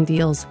closing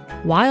deals,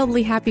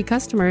 wildly happy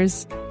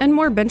customers, and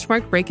more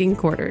benchmark-breaking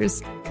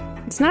quarters.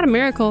 It's not a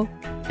miracle,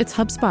 it's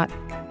HubSpot.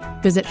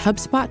 Visit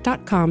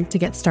HubSpot.com to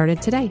get started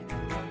today.